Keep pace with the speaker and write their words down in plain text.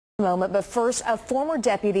Moment, but first, a former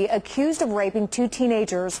deputy accused of raping two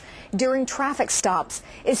teenagers during traffic stops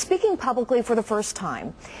is speaking publicly for the first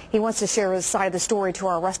time. He wants to share his side of the story to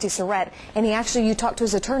our Rusty Surrett, and you talked to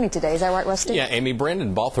his attorney today. Is that right, Rusty? Yeah, Amy,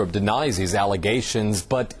 Brandon Balthrop denies these allegations,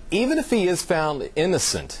 but even if he is found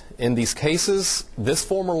innocent in these cases, this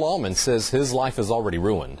former lawman says his life is already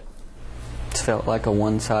ruined. It's felt like a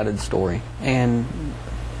one-sided story, and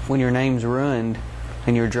when your name's ruined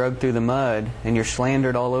and you're dragged through the mud and you're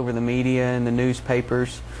slandered all over the media and the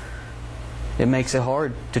newspapers, it makes it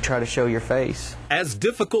hard to try to show your face. As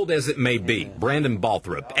difficult as it may be, Brandon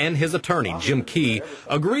Balthrop and his attorney, Jim Key,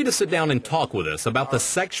 agree to sit down and talk with us about the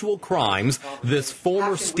sexual crimes this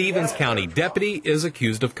former Stevens County deputy is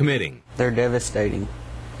accused of committing. They're devastating.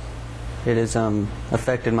 It has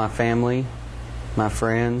affected my family, my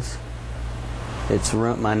friends. It's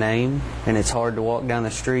ruined my name, and it's hard to walk down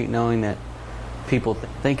the street knowing that people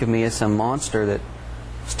think of me as some monster that's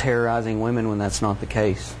terrorizing women when that's not the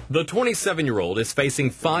case. The 27-year-old is facing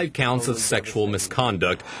 5 counts of sexual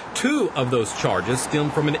misconduct. 2 of those charges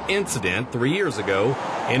stem from an incident 3 years ago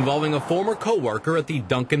involving a former co-worker at the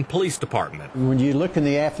Duncan Police Department. When you look in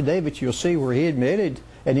the affidavit, you'll see where he admitted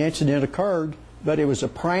an incident occurred, but it was a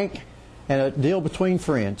prank and a deal between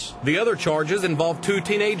friends. The other charges involve 2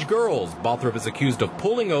 teenage girls Balthrop is accused of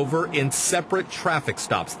pulling over in separate traffic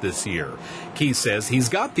stops this year. Key says he's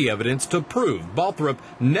got the evidence to prove Balthrop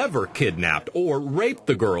never kidnapped or raped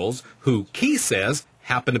the girls, who Key says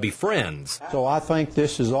happen to be friends. So I think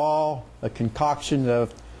this is all a concoction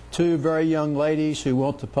of 2 very young ladies who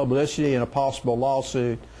want the publicity and a possible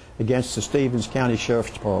lawsuit against the Stevens County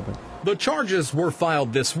Sheriff's Department. The charges were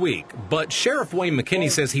filed this week, but Sheriff Wayne McKinney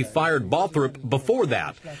says he fired Balthrop before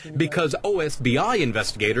that because OSBI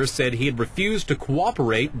investigators said he had refused to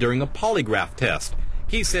cooperate during a polygraph test.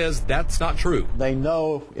 He says that's not true. They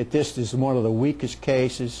know that this is one of the weakest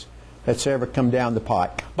cases that's ever come down the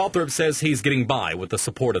pike. Balthrop says he's getting by with the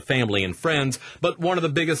support of family and friends, but one of the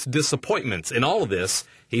biggest disappointments in all of this,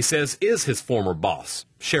 he says, is his former boss,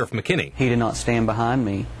 Sheriff McKinney. He did not stand behind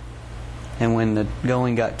me. And when the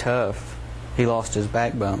going got tough, he lost his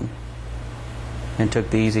backbone and took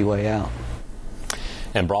the easy way out.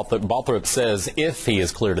 And Balthrop says if he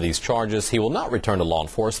is cleared of these charges, he will not return to law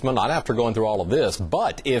enforcement, not after going through all of this.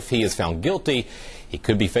 But if he is found guilty, he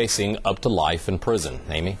could be facing up to life in prison.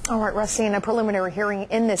 Amy? All right, Rusty, and a preliminary hearing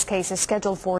in this case is scheduled for